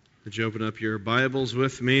Would you open up your Bibles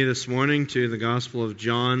with me this morning to the Gospel of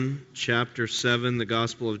John, chapter 7, the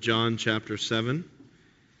Gospel of John, chapter 7.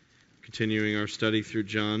 Continuing our study through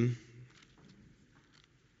John.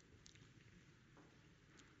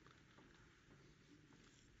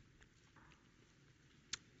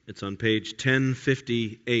 It's on page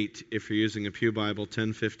 1058 if you're using a Pew Bible,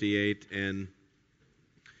 1058, and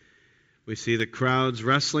we see the crowds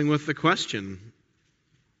wrestling with the question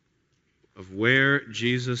of where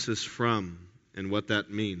Jesus is from and what that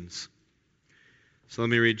means. So let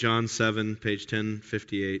me read John 7, page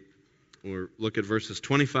 1058. We'll look at verses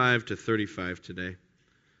 25 to 35 today.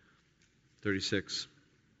 36.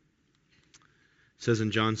 It says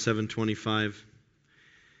in John 7:25,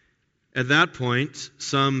 "At that point,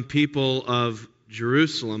 some people of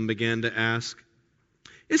Jerusalem began to ask,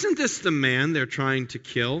 'Isn't this the man they're trying to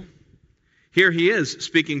kill? Here he is,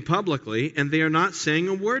 speaking publicly, and they are not saying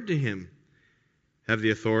a word to him. Have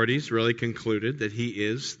the authorities really concluded that he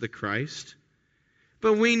is the Christ?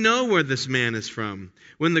 But we know where this man is from.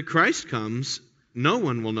 When the Christ comes, no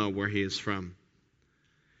one will know where he is from.'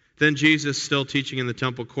 Then Jesus, still teaching in the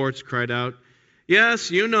temple courts, cried out,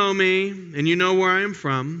 'Yes, you know me, and you know where I am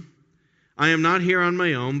from. I am not here on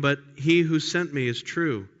my own, but he who sent me is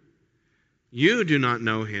true. You do not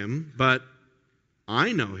know him, but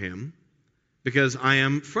I know him, because I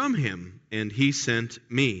am from him, and he sent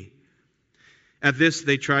me.' At this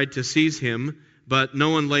they tried to seize him, but no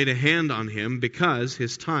one laid a hand on him because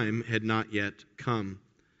his time had not yet come.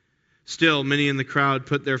 Still, many in the crowd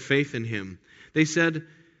put their faith in him. They said,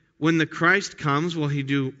 'When the Christ comes, will he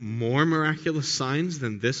do more miraculous signs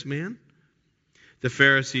than this man?' The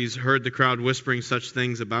Pharisees heard the crowd whispering such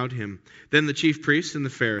things about him. Then the chief priests and the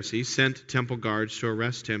Pharisees sent temple guards to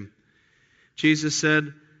arrest him. Jesus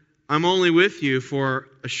said, 'I'm only with you for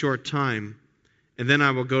a short time, and then I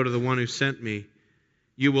will go to the one who sent me.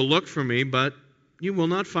 You will look for me, but you will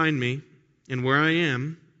not find me, and where I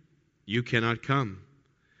am, you cannot come.'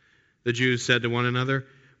 The Jews said to one another,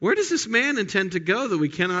 'Where does this man intend to go that we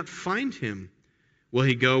cannot find him? Will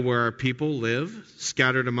he go where our people live,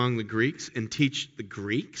 scattered among the Greeks, and teach the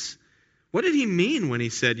Greeks? What did he mean when he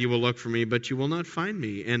said, "You will look for me, but you will not find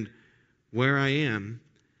me, and where I am,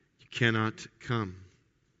 you cannot come"?"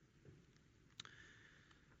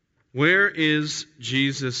 Where is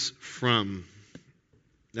Jesus from?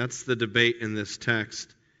 That's the debate in this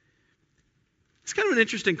text. It's kind of an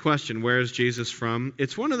interesting question, where is Jesus from?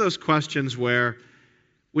 It's one of those questions where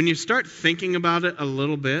when you start thinking about it a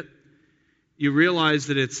little bit, you realize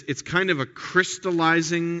that it's kind of a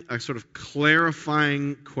crystallizing, a sort of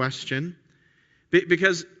clarifying question.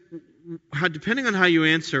 Because depending on how you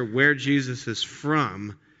answer where Jesus is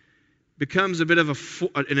from, becomes a bit of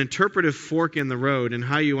an interpretive fork in the road in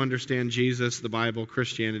how you understand Jesus, the Bible,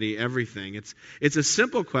 Christianity, everything. It's a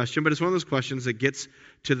simple question, but it's one of those questions that gets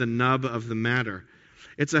to the nub of the matter.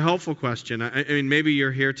 It's a helpful question. I mean, maybe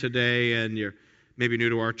you're here today and you're maybe new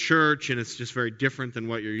to our church and it's just very different than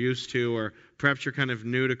what you're used to, or perhaps you're kind of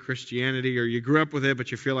new to Christianity, or you grew up with it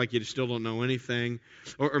but you feel like you still don't know anything.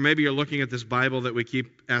 Or maybe you're looking at this Bible that we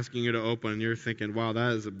keep asking you to open and you're thinking, wow,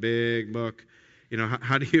 that is a big book. You know,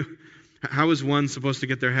 how is one supposed to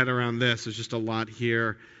get their head around this? There's just a lot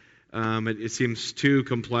here. It seems too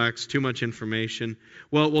complex, too much information.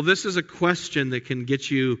 Well, this is a question that can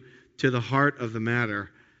get you to the heart of the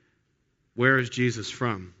matter. Where is Jesus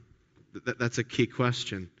from? That's a key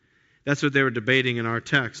question. That's what they were debating in our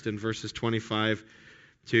text in verses 25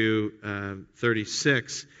 to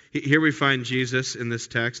 36. Here we find Jesus in this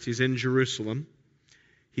text. He's in Jerusalem.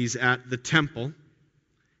 He's at the temple.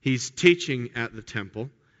 He's teaching at the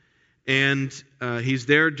temple. And he's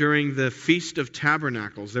there during the Feast of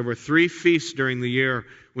Tabernacles. There were 3 feasts during the year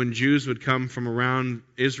when Jews would come from around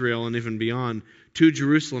Israel and even beyond to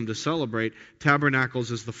Jerusalem to celebrate. Tabernacles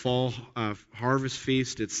is the fall harvest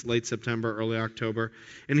feast. It's late September, early October.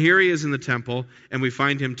 And here he is in the temple, and we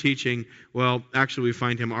find him teaching. Well, actually, we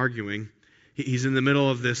find him arguing. He's in the middle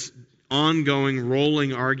of this ongoing,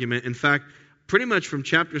 rolling argument. In fact, pretty much from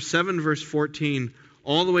chapter 7, verse 14,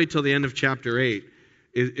 all the way till the end of chapter 8,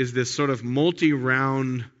 is this sort of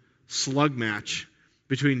multi-round slug match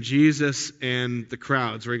between Jesus and the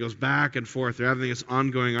crowds, where he goes back and forth. They're having this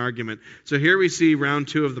ongoing argument. So here we see round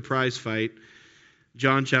 2 of the prize fight,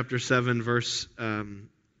 John chapter 7, verse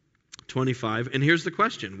 25. And here's the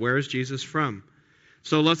question, where is Jesus from?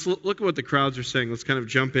 So let's look at what the crowds are saying. Let's kind of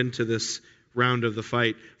jump into this round of the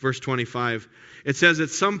fight. Verse 25. It says, at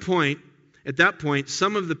that point,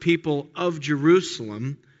 some of the people of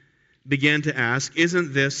Jerusalem began to ask,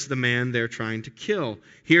 "Isn't this the man they're trying to kill?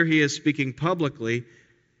 Here he is speaking publicly,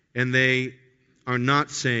 and they are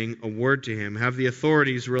not saying a word to him? Have the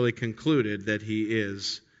authorities really concluded that he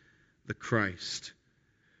is the Christ?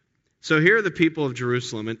 So here are the people of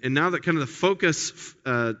Jerusalem, and now that kind of the focus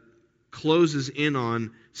closes in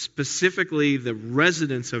on specifically the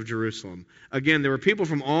residents of Jerusalem. Again, there were people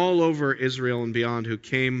from all over Israel and beyond who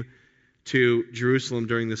came to Jerusalem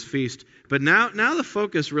during this feast. But now the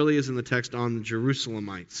focus really is in the text on the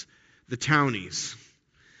Jerusalemites, the townies.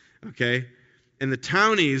 Okay? And the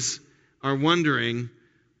townies are wondering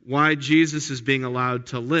why Jesus is being allowed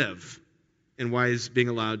to live and why he's being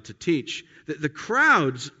allowed to teach. The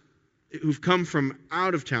crowds who've come from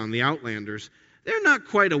out of town, the outlanders, they're not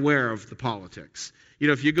quite aware of the politics. You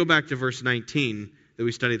know, if you go back to verse 19 that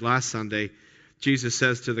we studied last Sunday, Jesus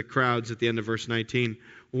says to the crowds at the end of verse 19,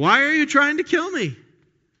 "Why are you trying to kill me?"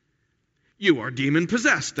 "You are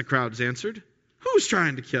demon-possessed," the crowds answered. "Who's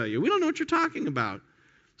trying to kill you? We don't know what you're talking about."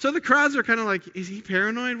 So the crowds are kind of like, is he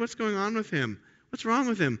paranoid? What's going on with him? What's wrong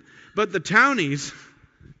with him? But the townies,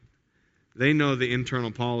 they know the internal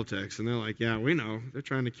politics, and they're like, yeah, we know. They're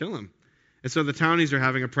trying to kill him. And so the townies are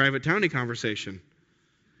having a private townie conversation.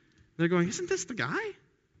 They're going, isn't this the guy?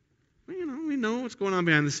 Well, we know what's going on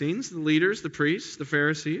behind the scenes. The leaders, the priests, the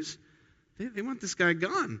Pharisees, they want this guy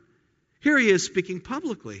gone. Here he is speaking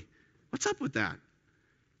publicly. What's up with that?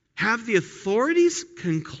 Have the authorities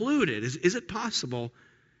concluded, is it possible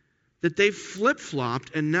that they've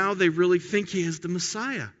flip-flopped and now they really think he is the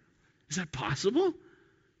Messiah? Is that possible?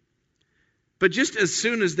 But just as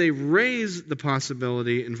soon as they raise the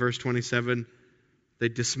possibility in verse 27, they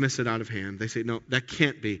dismiss it out of hand. They say, no, that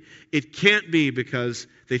can't be. It can't be because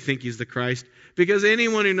they think he's the Christ. Because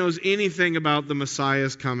anyone who knows anything about the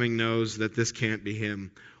Messiah's coming knows that this can't be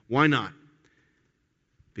him. Why not?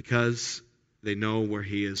 Because they know where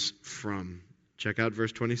he is from. Check out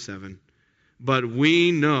verse 27. But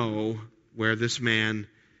we know where this man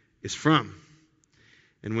is from.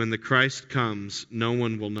 And when the Christ comes, no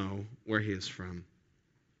one will know where he is from.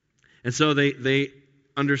 And so they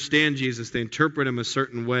understand Jesus. They interpret him a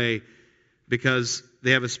certain way because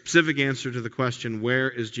they have a specific answer to the question, where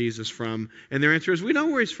is Jesus from? And their answer is, we know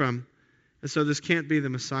where he's from. And so this can't be the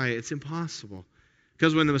Messiah. It's impossible.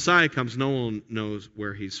 Because when the Messiah comes, no one knows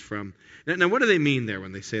where he's from. Now, what do they mean there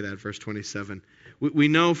when they say that, verse 27? We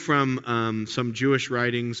know from some Jewish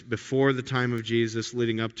writings before the time of Jesus,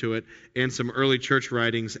 leading up to it, and some early church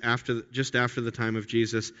writings just after the time of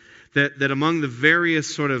Jesus, that among the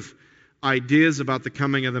various sort of ideas about the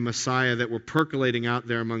coming of the Messiah that were percolating out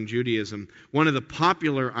there among Judaism, one of the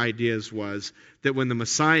popular ideas was that when the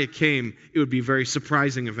Messiah came, it would be a very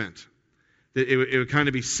surprising event. It would kind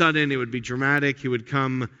of be sudden, it would be dramatic, he would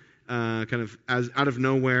come kind of as out of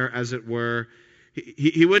nowhere, as it were.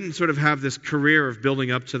 He wouldn't sort of have this career of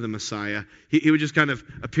building up to the Messiah. He would just kind of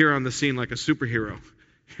appear on the scene like a superhero,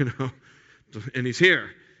 and he's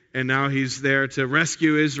here. And now he's there to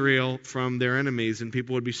rescue Israel from their enemies, and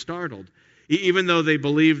people would be startled. Even though they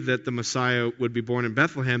believed that the Messiah would be born in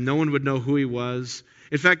Bethlehem, no one would know who he was.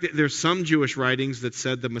 In fact, there's some Jewish writings that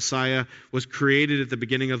said the Messiah was created at the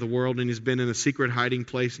beginning of the world, and he's been in a secret hiding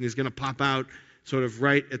place, and he's going to pop out sort of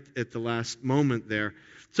right at the last moment there.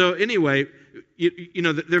 So anyway,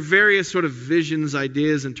 there are various sort of visions,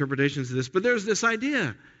 ideas, interpretations of this, but there's this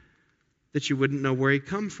idea that you wouldn't know where he'd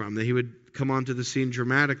come from, that he would come onto the scene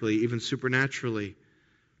dramatically, even supernaturally.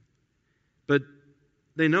 But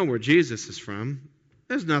they know where Jesus is from.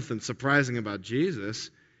 There's nothing surprising about Jesus.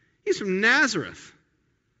 He's from Nazareth.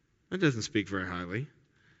 That doesn't speak very highly.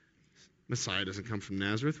 Messiah doesn't come from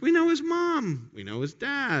Nazareth. We know his mom. We know his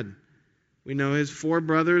dad. We know his 4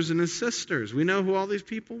 brothers and his sisters. We know who all these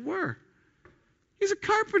people were. He's a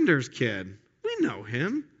carpenter's kid. We know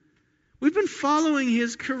him. We've been following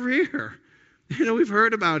his career. We've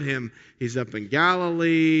heard about him. He's up in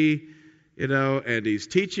Galilee, and he's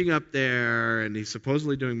teaching up there, and he's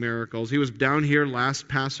supposedly doing miracles. He was down here last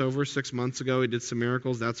Passover 6 months ago. He did some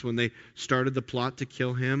miracles. That's when they started the plot to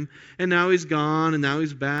kill him. And now he's gone, and now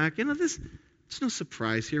he's back. There's no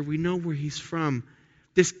surprise here. We know where he's from.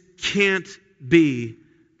 This can't be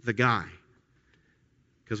the guy,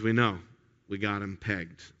 because we know we got him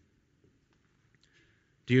pegged.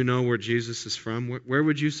 Do you know where Jesus is from? Where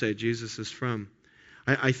would you say Jesus is from?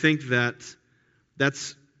 I think that's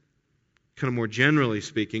kind of more generally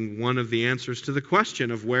speaking, one of the answers to the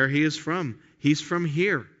question of where he is from. He's from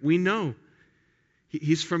here. We know.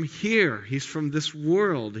 He's from here. He's from this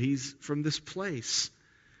world. He's from this place.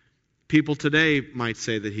 People today might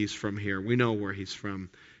say that he's from here. We know where he's from.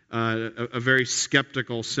 A very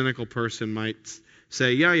skeptical, cynical person might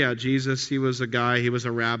say, yeah, Jesus, he was a guy, he was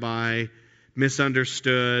a rabbi,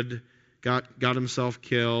 misunderstood, got himself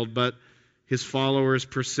killed, but his followers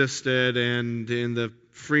persisted, and in the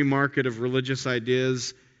free market of religious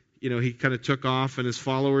ideas, he kind of took off, and his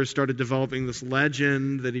followers started developing this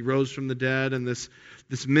legend that he rose from the dead, and this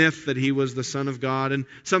myth that he was the Son of God. And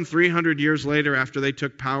some 300 years later, after they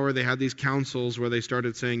took power, they had these councils where they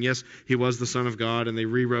started saying, yes, he was the Son of God, and they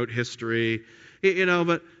rewrote history.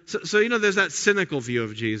 But there's that cynical view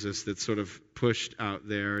of Jesus that's sort of pushed out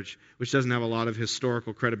there, which doesn't have a lot of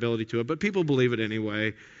historical credibility to it, but people believe it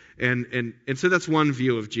anyway. And so that's one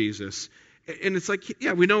view of Jesus. And it's like,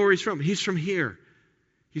 yeah, we know where he's from. He's from here.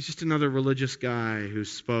 He's just another religious guy who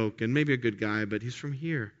spoke, and maybe a good guy, but he's from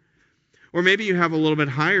here. Or maybe you have a little bit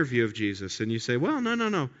higher view of Jesus, and you say, well,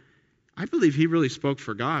 no. I believe he really spoke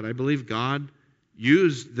for God. I believe God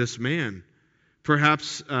used this man.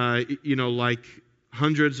 Perhaps, like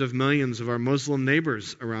hundreds of millions of our Muslim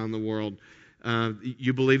neighbors around the world,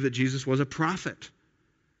 you believe that Jesus was a prophet,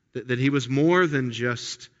 that he was more than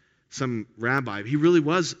just some rabbi. He really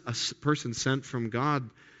was a person sent from God.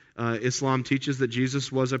 Islam teaches that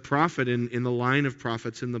Jesus was a prophet in the line of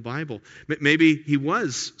prophets in the Bible. Maybe he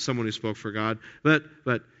was someone who spoke for God, but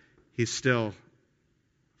he's still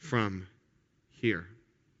from here.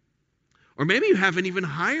 Or maybe you have an even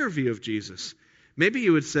higher view of Jesus. Maybe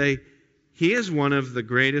you would say, he is one of the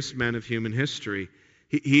greatest men of human history.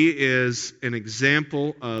 He is an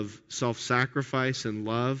example of self-sacrifice and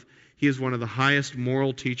love. He is one of the highest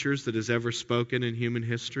moral teachers that has ever spoken in human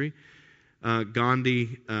history.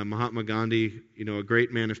 Mahatma Gandhi, a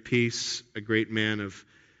great man of peace, a great man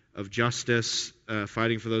of justice,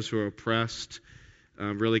 fighting for those who are oppressed,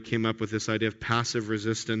 really came up with this idea of passive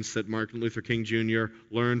resistance that Martin Luther King Jr.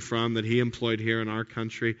 learned from, that he employed here in our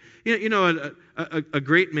country. A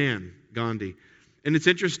great man, Gandhi. And it's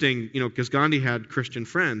interesting, because Gandhi had Christian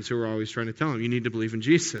friends who were always trying to tell him, you need to believe in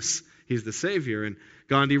Jesus. He's the Savior. And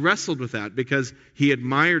Gandhi wrestled with that because he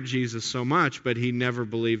admired Jesus so much, but he never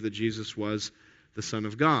believed that Jesus was the Son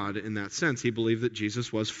of God in that sense. He believed that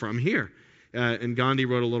Jesus was from here. And Gandhi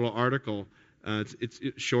wrote a little article. It's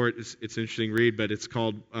short, it's an interesting read, but it's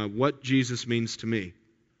called What Jesus Means to Me.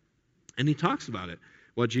 And he talks about it,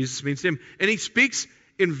 what Jesus means to him. And he speaks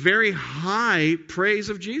in very high praise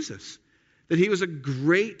of Jesus, that he was a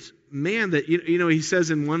great man, that he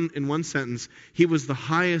says in one sentence, he was the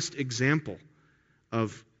highest example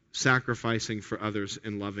of sacrificing for others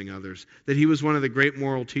and loving others, that he was one of the great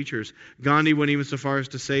moral teachers. Gandhi went even so far as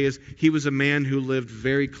to say he was a man who lived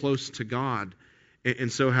very close to God,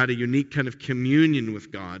 and so had a unique kind of communion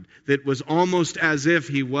with God that was almost as if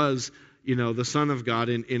he was the Son of God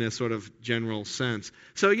in a sort of general sense.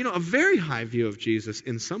 So, a very high view of Jesus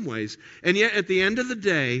in some ways. And yet at the end of the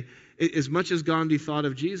day, as much as Gandhi thought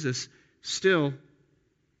of Jesus, still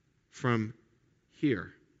from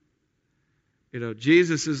here.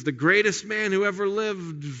 Jesus is the greatest man who ever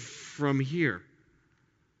lived from here.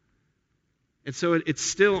 And so it's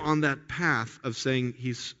still on that path of saying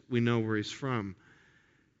we know where he's from.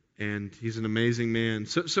 And he's an amazing man.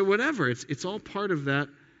 So whatever, it's all part of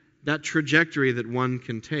that trajectory that one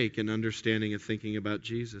can take in understanding and thinking about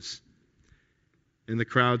Jesus. And the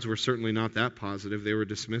crowds were certainly not that positive. They were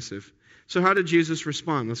dismissive. So how did Jesus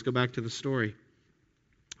respond? Let's go back to the story.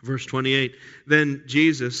 Verse 28, then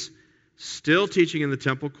Jesus, still teaching in the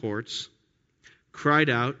temple courts, cried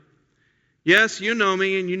out, yes, you know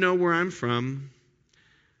me and you know where I'm from.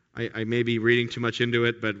 I may be reading too much into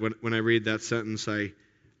it, but when I read that sentence,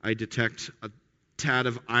 I detect a tad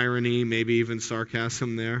of irony, maybe even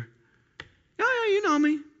sarcasm there. Yeah, you know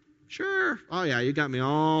me. Sure. Oh, yeah, you got me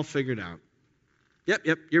all figured out.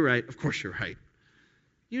 Yep, you're right. Of course you're right.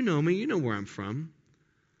 You know me. You know where I'm from.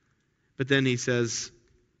 But then he says,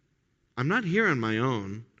 I'm not here on my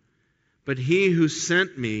own, but he who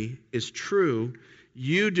sent me is true.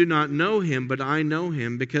 You do not know him, but I know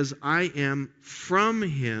him because I am from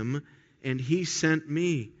him and he sent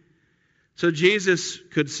me. So Jesus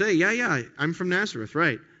could say, yeah, I'm from Nazareth,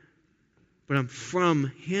 right? But I'm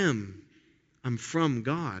from him. I'm from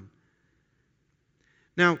God.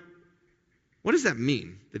 Now, what does that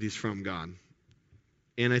mean, that he's from God?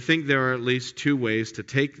 And I think there are at least two ways to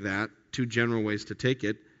take that, two general ways to take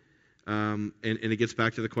it. And it gets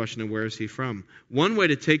back to the question of where is he from. One way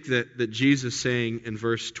to take that Jesus saying in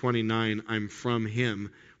verse 29, I'm from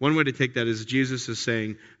him, one way to take that is Jesus is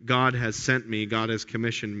saying, God has sent me, God has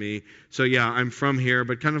commissioned me. So yeah, I'm from here,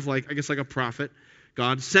 but kind of like, I guess like a prophet.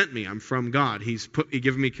 God sent me, I'm from God. He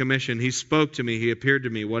given me commission, he spoke to me, he appeared to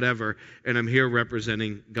me, whatever, and I'm here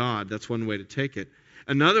representing God. That's one way to take it.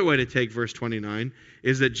 Another way to take verse 29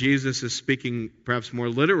 is that Jesus is speaking perhaps more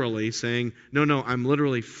literally, saying, no, I'm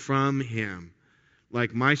literally from him.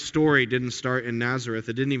 Like my story didn't start in Nazareth.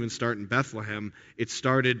 It didn't even start in Bethlehem. It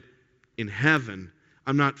started in heaven.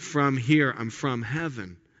 I'm not from here, I'm from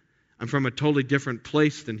heaven. I'm from a totally different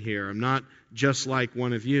place than here. I'm not just like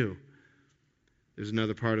one of you. There's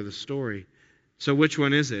another part of the story. So which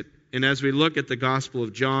one is it? And as we look at the Gospel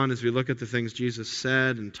of John, as we look at the things Jesus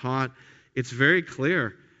said and taught, it's very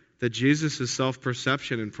clear that Jesus'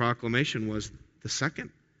 self-perception and proclamation was the second,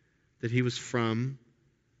 that he was from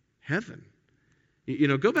heaven.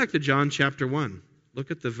 Go back to John chapter 1. Look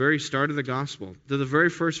at the very start of the Gospel, to the very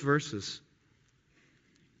first verses.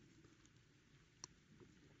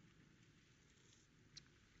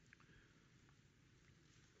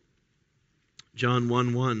 John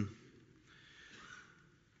 1:1.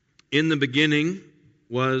 In the beginning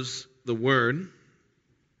was the Word,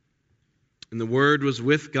 and the Word was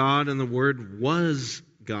with God, and the Word was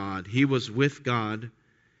God. He was with God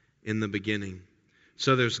in the beginning.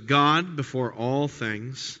 So there's God before all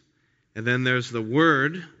things, and then there's the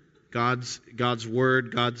Word, God's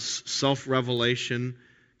Word, God's self-revelation,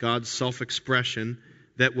 God's self-expression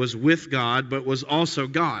that was with God, but was also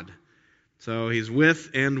God. So he's with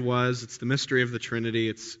and was. It's the mystery of the Trinity.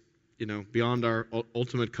 It's, beyond our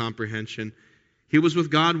ultimate comprehension. He was with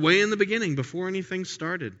God way in the beginning, before anything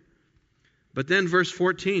started. But then verse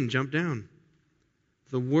 14, jump down.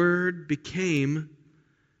 The Word became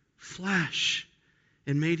flesh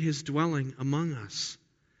and made his dwelling among us.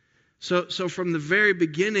 So from the very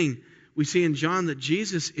beginning, we see in John that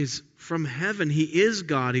Jesus is from heaven. He is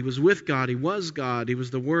God. He was with God. He was God. He was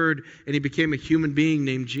the Word, and he became a human being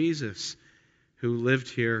named Jesus who lived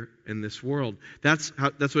here in this world. That's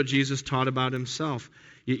what Jesus taught about himself.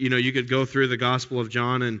 You could go through the Gospel of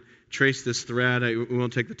John and trace this thread. We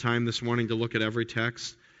won't take the time this morning to look at every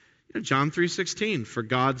text. John 3:16, for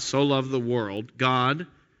God so loved the world, God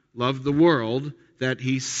loved the world, that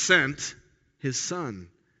he sent his Son.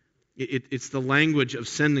 It's the language of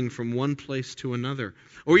sending from one place to another.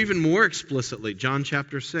 Or even more explicitly, John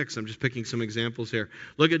chapter 6. I'm just picking some examples here.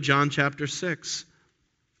 Look at John chapter 6,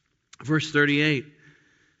 verse 38,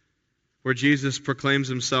 where Jesus proclaims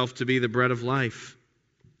himself to be the bread of life.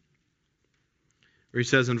 Where he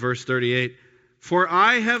says in verse 38, for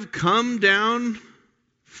I have come down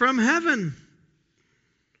from heaven.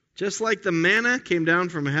 Just like the manna came down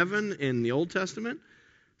from heaven in the Old Testament,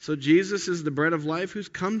 so Jesus is the bread of life who's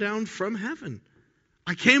come down from heaven.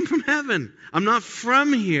 I came from heaven. I'm not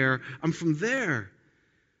from here. I'm from there.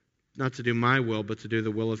 Not to do my will, but to do the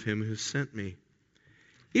will of him who sent me.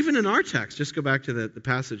 Even in our text, just go back to the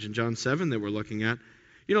passage in John 7 that we're looking at.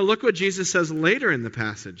 Look what Jesus says later in the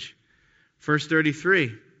passage. Verse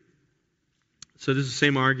 33. So this is the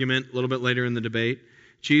same argument a little bit later in the debate.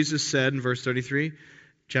 Jesus said in verse 33,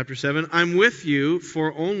 chapter 7, I'm with you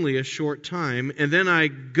for only a short time, and then I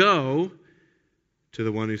go to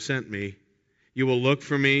the one who sent me. You will look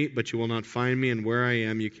for me, but you will not find me, and where I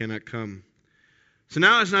am, you cannot come. So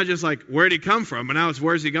now it's not just like, where did he come from? But now it's,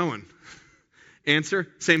 where's he going? Answer,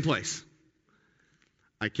 same place.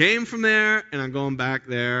 I came from there, and I'm going back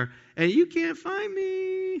there, and you can't find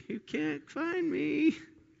me. You can't find me.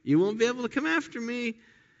 You won't be able to come after me.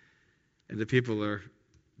 And the people are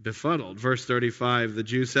befuddled. Verse 35, the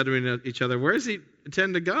Jews said to each other, where does he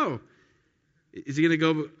intend to go? Is he going to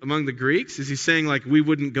go among the Greeks? Is he saying like we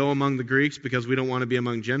wouldn't go among the Greeks because we don't want to be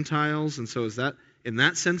among Gentiles? And so is that, in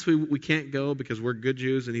that sense, we can't go because we're good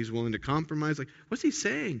Jews and he's willing to compromise? Like, what's he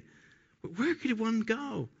saying? Where could one go?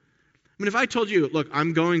 I mean, if I told you, look,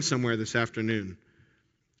 I'm going somewhere this afternoon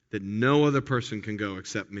that no other person can go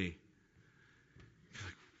except me.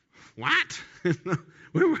 What?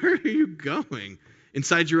 Where are you going?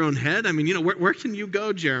 Inside your own head? I mean, where can you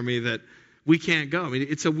go, Jeramie, that we can't go? I mean,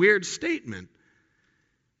 it's a weird statement.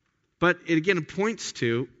 But it points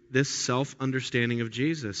to this self-understanding of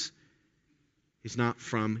Jesus. He's not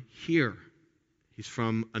from here. He's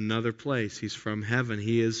from another place. He's from heaven.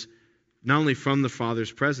 He is not only from the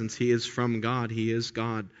Father's presence, he is from God. He is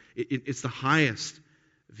God. It's the highest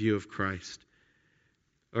view of Christ.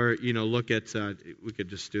 Or, look at, we could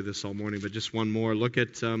just do this all morning, but just one more. Look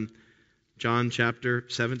at John chapter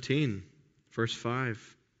 17, verse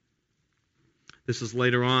 5. This is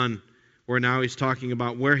later on, where now he's talking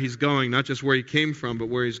about where he's going, not just where he came from, but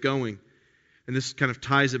where he's going. And this kind of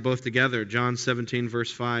ties it both together. John 17,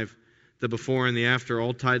 verse 5, the before and the after,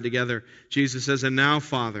 all tied together. Jesus says, and now,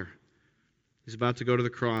 Father, he's about to go to the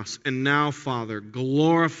cross, and now, Father,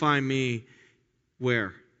 glorify me,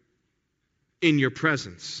 where? In your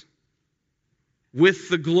presence, with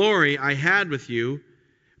the glory I had with you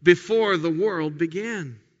before the world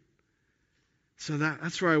began. So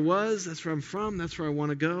that's where I was, that's where I'm from, that's where I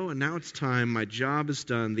want to go, and now it's time. My job is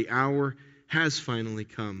done. The hour has finally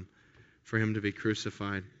come for him to be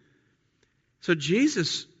crucified. So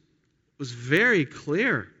Jesus was very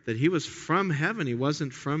clear that he was from heaven. He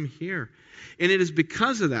wasn't from here. And it is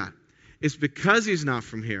because of that. It's because he's not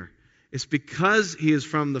from here. It's because he is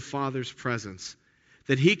from the Father's presence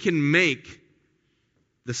that he can make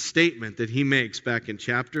the statement that he makes back in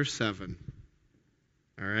chapter 7.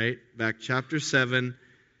 All right? Back chapter 7,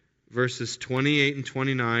 verses 28 and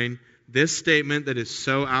 29. This statement that is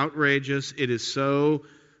so outrageous, it is so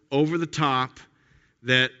over the top,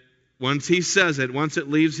 that once he says it, once it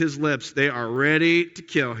leaves his lips, they are ready to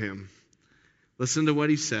kill him. Listen to what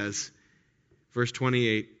he says. Verse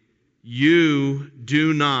 28. You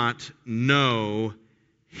do not know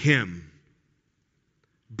him,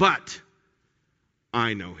 but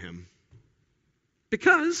I know him,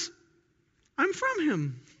 because I'm from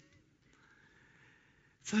him.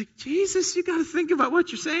 It's like, Jesus, you got to think about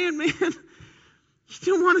what you're saying, man. You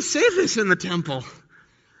don't want to say this in the temple.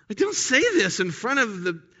 Like, don't say this in front of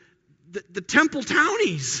the temple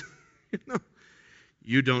townies.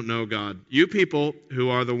 You don't know God. You people who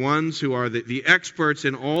are the ones who are the experts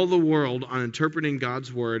in all the world on interpreting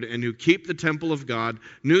God's word and who keep the temple of God,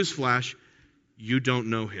 newsflash, you don't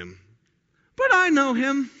know him. But I know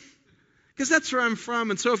him, because that's where I'm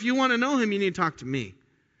from. And so if you want to know him, you need to talk to me.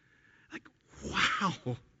 Like,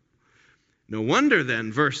 wow. No wonder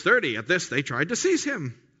then, verse 30, at this they tried to seize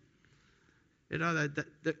him.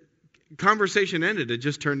 The conversation ended. It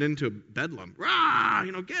just turned into a bedlam. Rah!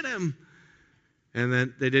 Get him. And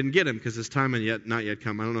then they didn't get him because his time had not yet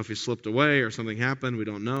come. I don't know if he slipped away or something happened. We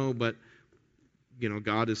don't know. But,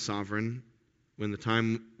 God is sovereign. When the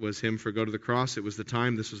time was him for go to the cross, it was the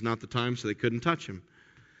time. This was not the time, so they couldn't touch him.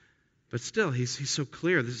 But still, he's so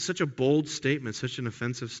clear. This is such a bold statement, such an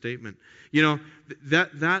offensive statement.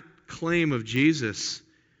 That claim of Jesus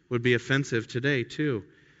would be offensive today, too.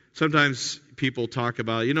 Sometimes people talk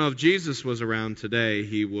about, if Jesus was around today,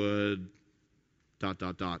 he would ...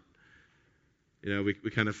 We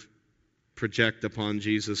kind of project upon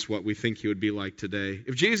Jesus what we think he would be like today.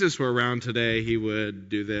 If Jesus were around today, he would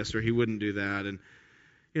do this or he wouldn't do that. And,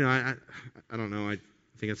 I don't know. I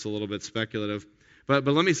think it's a little bit speculative. But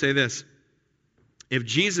let me say this. If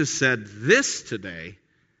Jesus said this today,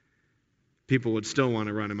 people would still want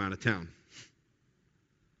to run him out of town.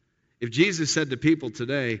 If Jesus said to people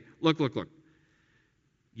today, look,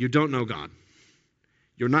 you don't know God.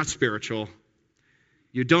 You're not spiritual.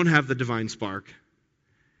 You don't have the divine spark.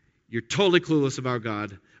 You're totally clueless about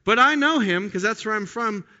God. But I know him because that's where I'm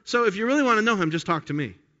from. So if you really want to know him, just talk to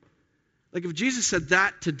me. Like if Jesus said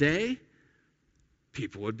that today,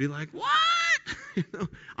 people would be like, what?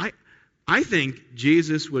 I think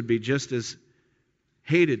Jesus would be just as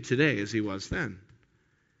hated today as he was then.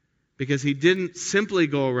 Because he didn't simply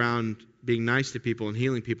go around being nice to people and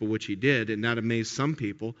healing people, which he did, and that amazed some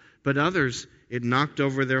people. But others, it knocked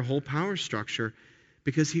over their whole power structure.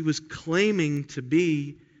 Because he was claiming to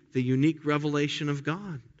be the unique revelation of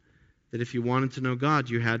God. That if you wanted to know God,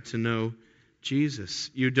 you had to know Jesus.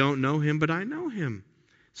 You don't know him, but I know him.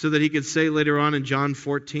 So that he could say later on in John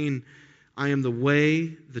 14, I am the way,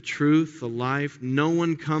 the truth, the life. No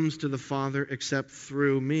one comes to the Father except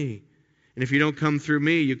through me. And if you don't come through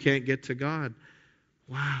me, you can't get to God.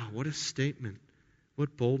 Wow, what a statement.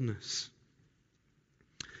 What boldness.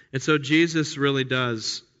 And so Jesus really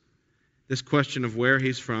does... This question of where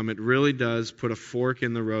he's from, it really does put a fork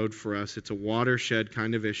in the road for us. It's a watershed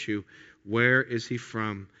kind of issue. Where is he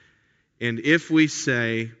from? And if we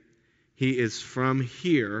say he is from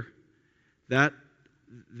here, that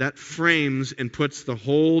frames and puts the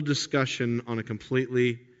whole discussion on a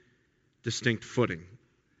completely distinct footing.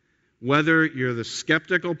 Whether you're the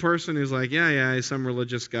skeptical person who's like, yeah, he's some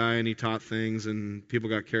religious guy and he taught things and people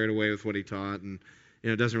got carried away with what he taught and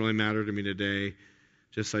it doesn't really matter to me today.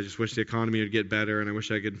 I just wish the economy would get better and I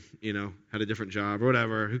wish I could, had a different job or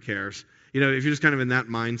whatever. Who cares? If you're just kind of in that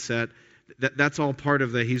mindset, that's all part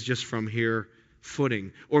of the he's just from here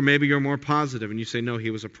footing. Or maybe you're more positive and you say, no, he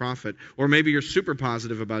was a prophet. Or maybe you're super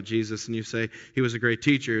positive about Jesus and you say he was a great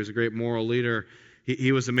teacher, he was a great moral leader.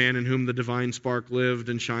 He was a man in whom the divine spark lived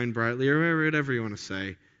and shined brightly, or whatever you want to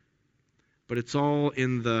say. But it's all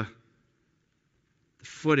in the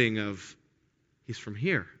footing of he's from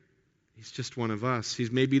here. He's just one of us.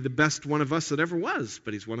 He's maybe the best one of us that ever was,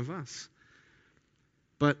 but he's one of us.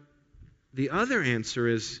 But the other answer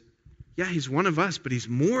is, yeah, he's one of us, but he's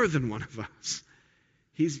more than one of us.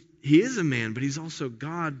 He is a man, but he's also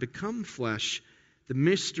God become flesh. The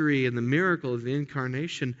mystery and the miracle of the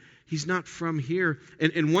incarnation, he's not from here.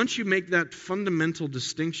 And once you make that fundamental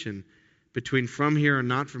distinction between from here and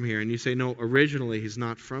not from here, and you say, no, originally he's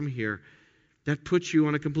not from here, that puts you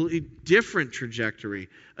on a completely different trajectory,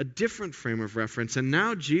 a different frame of reference. And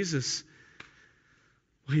now Jesus,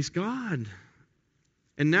 Well, he's God.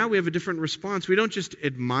 And now we have a different response. We don't just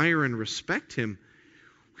admire and respect him.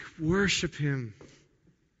 We worship him.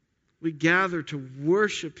 We gather to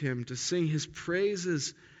worship him, to sing his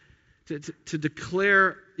praises, to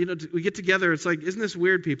declare, we get together. It's like, isn't this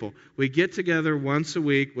weird, people? We get together once a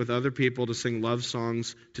week with other people to sing love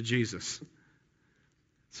songs to Jesus.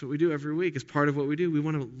 That's what we do every week. It's part of what we do. We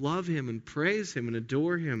want to love him and praise him and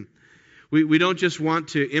adore him. We don't just want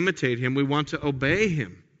to imitate him. We want to obey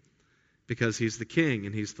him because he's the King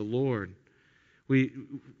and he's the Lord. We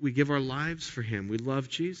give our lives for him. We love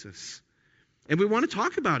Jesus. And we want to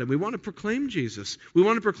talk about him. We want to proclaim Jesus. We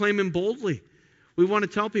want to proclaim him boldly. We want to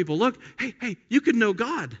tell people, look, hey, you can know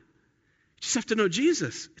God. You just have to know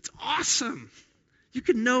Jesus. It's awesome. You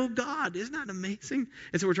can know God. Isn't that amazing?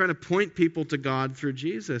 And so we're trying to point people to God through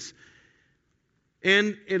Jesus.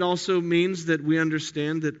 And it also means that we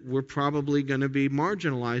understand that we're probably going to be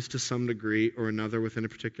marginalized to some degree or another within a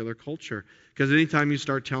particular culture. Because anytime you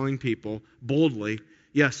start telling people boldly,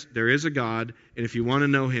 yes, there is a God, and if you want to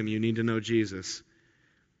know him, you need to know Jesus,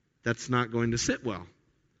 that's not going to sit well.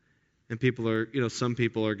 And people are, some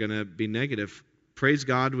people are going to be negative. Praise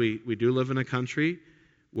God, we do live in a country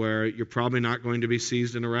where you're probably not going to be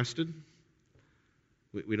seized and arrested.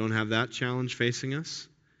 We don't have that challenge facing us.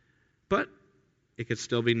 But it could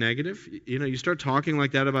still be negative. You start talking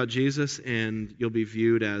like that about Jesus, and you'll be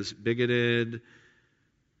viewed as bigoted,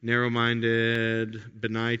 narrow-minded,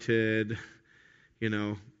 benighted,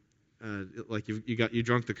 like you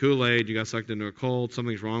drunk the Kool-Aid, you got sucked into a cult,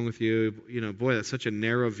 something's wrong with you. Boy, that's such a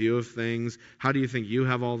narrow view of things. How do you think you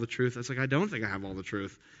have all the truth? It's like, I don't think I have all the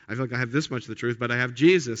truth. I feel like I have this much of the truth, but I have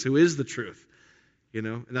Jesus, who is the truth.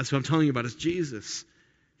 And that's what I'm telling you about is Jesus.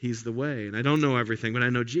 He's the way. And I don't know everything, but I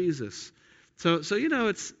know Jesus. So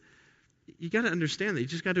it's, you got to understand that. You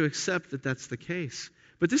just got to accept that that's the case.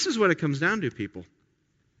 But this is what it comes down to, people.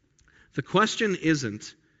 The question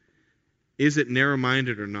isn't, is it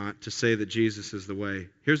narrow-minded or not to say that Jesus is the way?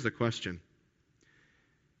 Here's the question.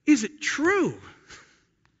 Is it true?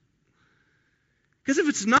 Because if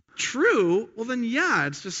it's not true, well then yeah,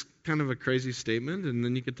 it's just kind of a crazy statement, and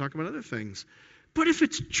then you could talk about other things. But if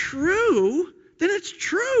it's true, then it's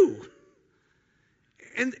true.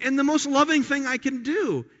 And the most loving thing I can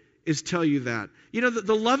do is tell you that.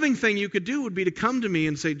 The loving thing you could do would be to come to me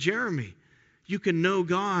and say, Jeramie, you can know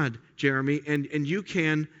God, Jeramie, and you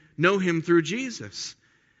can know him through Jesus.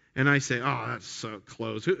 And I say, oh, that's so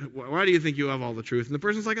close. Why do you think you have all the truth? And the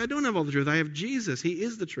person's like, I don't have all the truth. I have Jesus. He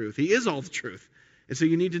is the truth. He is all the truth. And so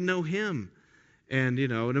you need to know him. And,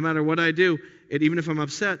 no matter what I do, and even if I'm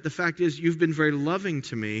upset, the fact is you've been very loving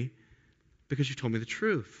to me because you told me the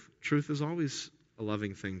truth. Truth is always a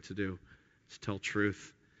loving thing to do, to tell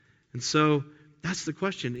truth. And so that's the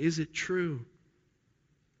question. Is it true?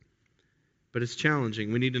 But it's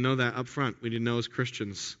challenging. We need to know that up front. We need to know as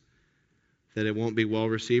Christians that it won't be well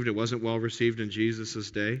received. It wasn't well received in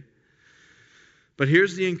Jesus' day. But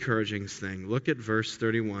here's the encouraging thing. Look at verse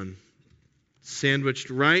 31.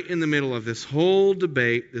 Sandwiched right in the middle of this whole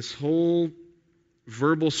debate, this whole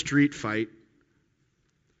verbal street fight.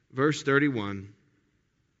 Verse 31.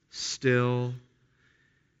 Still,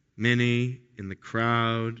 many in the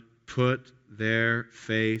crowd put their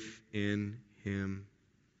faith in him.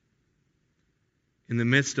 In the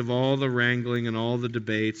midst of all the wrangling and all the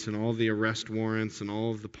debates and all the arrest warrants and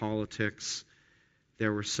all of the politics,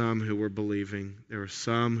 there were some who were believing. There were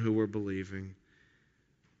some who were believing.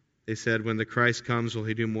 They said, when the Christ comes, will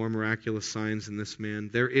he do more miraculous signs than this man?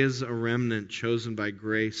 There is a remnant chosen by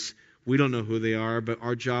grace. We don't know who they are, but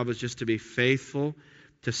our job is just to be faithful,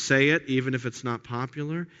 to say it even if it's not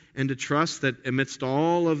popular, and to trust that amidst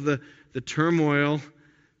all of the turmoil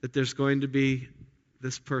that there's going to be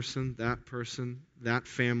this person, that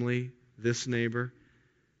family, this neighbor,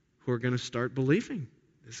 who are going to start believing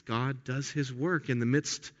as God does his work in the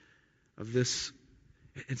midst of this.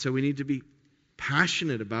 And so we need to be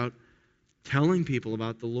passionate about telling people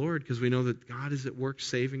about the Lord because we know that God is at work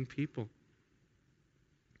saving people.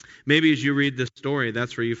 Maybe as you read this story,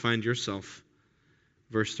 that's where you find yourself.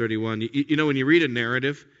 Verse 31. When you read a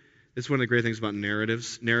narrative, this is one of the great things about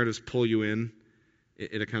narratives. Narratives pull you in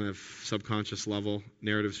at a kind of subconscious level.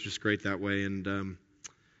 Narratives are just great that way. And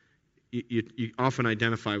you often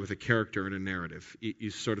identify with a character in a narrative. You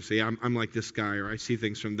sort of say, I'm like this guy, or I see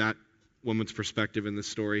things from that woman's perspective in this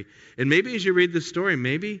story. And maybe as you read this story,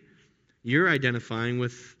 maybe you're identifying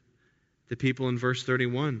with the people in verse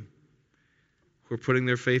 31 who are putting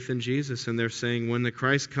their faith in Jesus, and they're saying, when the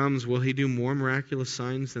Christ comes, will he do more miraculous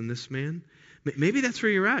signs than this man? Maybe that's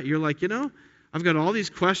where you're at. You're like, I've got all these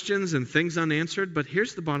questions and things unanswered, but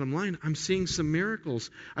here's the bottom line. I'm seeing some miracles.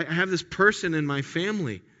 I have this person in my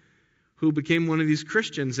family who became one of these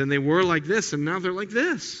Christians, and they were like this, and now they're like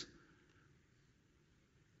this.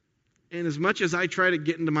 And as much as I try to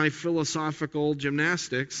get into my philosophical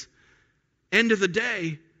gymnastics, end of the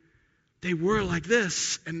day, they were like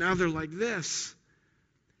this, and now they're like this.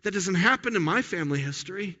 That doesn't happen in my family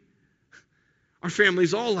history. Our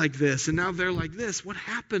family's all like this, and now they're like this. What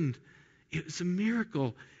happened? It's a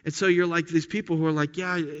miracle. And so you're like these people who are like,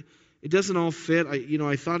 yeah, it doesn't all fit.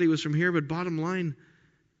 I thought he was from here, but bottom line,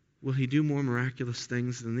 will he do more miraculous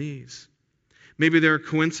things than these? Maybe there are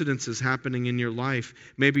coincidences happening in your life.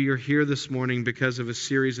 Maybe you're here this morning because of a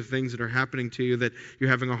series of things that are happening to you that you're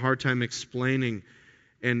having a hard time explaining.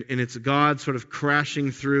 And it's God sort of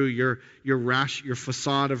crashing through your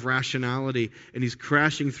facade of rationality. And he's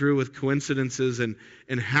crashing through with coincidences and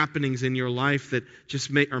happenings in your life that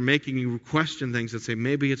just are making you question things and say,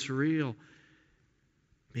 maybe it's real.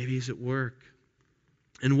 Maybe he's at work.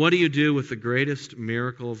 And what do you do with the greatest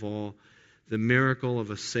miracle of all, the miracle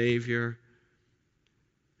of a Savior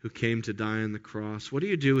who came to die on the cross? What do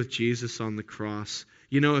you do with Jesus on the cross?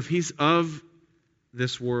 You know, if he's of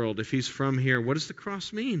this world, if he's from here, what does the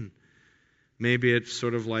cross mean? Maybe it's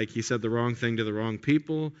sort of like he said the wrong thing to the wrong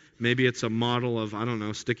people. Maybe it's a model of,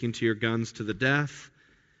 sticking to your guns to the death.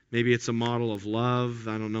 Maybe it's a model of love.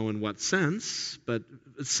 I don't know in what sense, but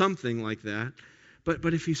something like that.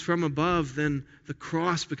 But if he's from above, then the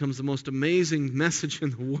cross becomes the most amazing message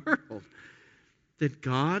in the world. That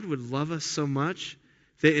God would love us so much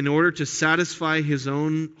that in order to satisfy his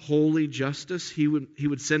own holy justice, he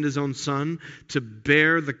would send his own Son to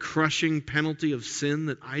bear the crushing penalty of sin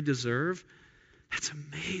that I deserve. That's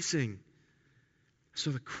amazing.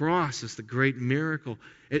 So the cross is the great miracle.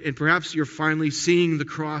 And perhaps you're finally seeing the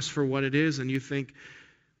cross for what it is, and you think,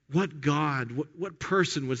 what God, what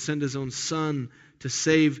person would send his own Son to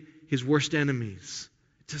save his worst enemies?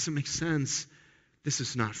 It doesn't make sense. This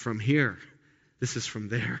is not from here. This is from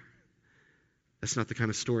there. That's not the kind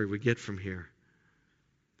of story we get from here.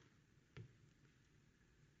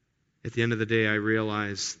 At the end of the day, I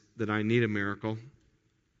realize that I need a miracle,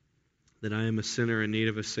 that I am a sinner in need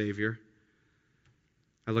of a Savior.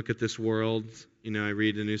 I look at this world, I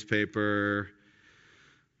read the newspaper,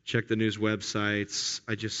 check the news websites.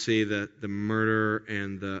 I just see the murder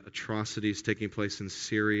and the atrocities taking place in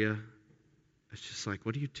Syria. It's just like,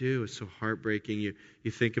 what do you do? It's so heartbreaking.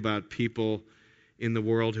 You think about people in the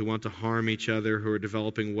world who want to harm each other, who are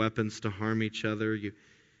developing weapons to harm each other. You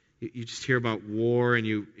just hear about war, and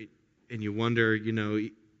you wonder,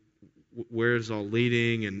 where is all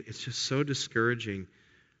leading? And it's just so discouraging.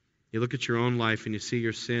 You look at your own life and you see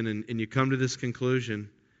your sin, and you come to this conclusion: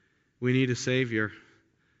 we need a Savior.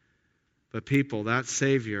 But people, that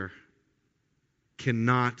Savior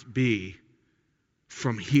cannot be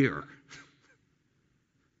from here.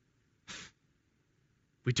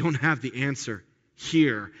 We don't have the answer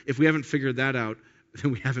here. If we haven't figured that out,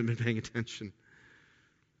 then we haven't been paying attention.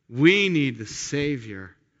 We need the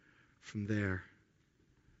Savior from there.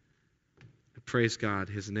 Praise God.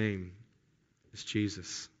 His name is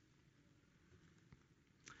Jesus.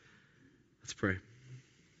 Let's pray.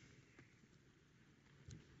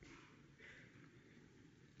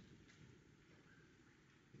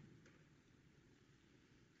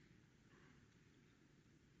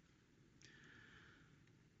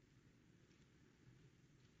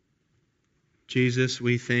 Jesus,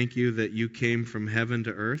 we thank you that you came from heaven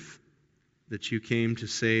to earth, that you came to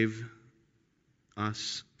save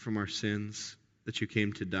us from our sins, that you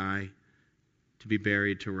came to die, to be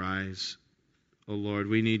buried, to rise. Oh Lord,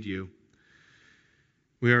 we need you.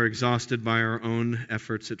 We are exhausted by our own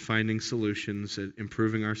efforts at finding solutions, at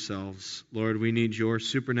improving ourselves. Lord, we need your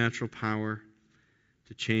supernatural power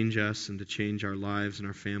to change us and to change our lives and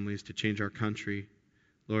our families, to change our country.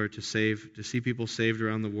 Lord, to see people saved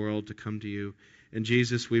around the world, to come to you. And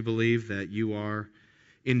Jesus, we believe that you are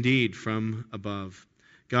indeed from above.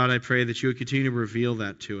 God, I pray that you would continue to reveal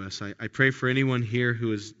that to us. I pray for anyone here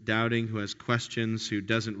who is doubting, who has questions, who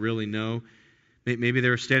doesn't really know. Maybe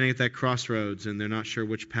they're standing at that crossroads and they're not sure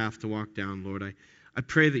which path to walk down, Lord. I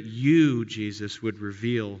pray that you, Jesus, would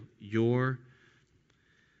reveal your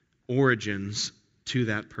origins to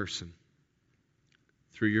that person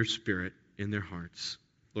through your Spirit in their hearts.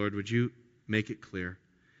 Lord, would you make it clear?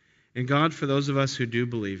 And God, for those of us who do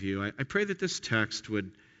believe you, I pray that this text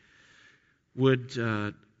would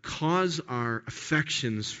cause our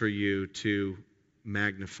affections for you to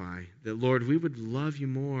magnify. That, Lord, we would love you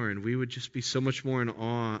more, and we would just be so much more in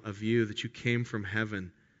awe of you, that you came from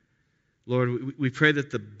heaven Lord, we pray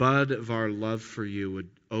that the bud of our love for you would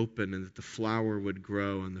open and that the flower would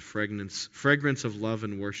grow and the fragrance of love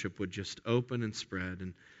and worship would just open and spread.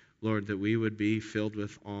 And Lord, that we would be filled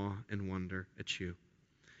with awe and wonder at you.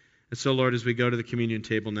 And so, Lord, as we go to the communion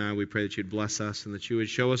table now, we pray that you'd bless us and that you would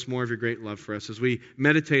show us more of your great love for us as we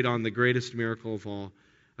meditate on the greatest miracle of all,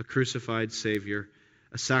 a crucified Savior,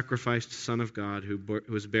 a sacrificed Son of God who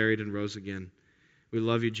was buried and rose again. We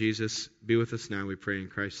love you, Jesus. Be with us now, we pray in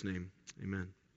Christ's name. Amen.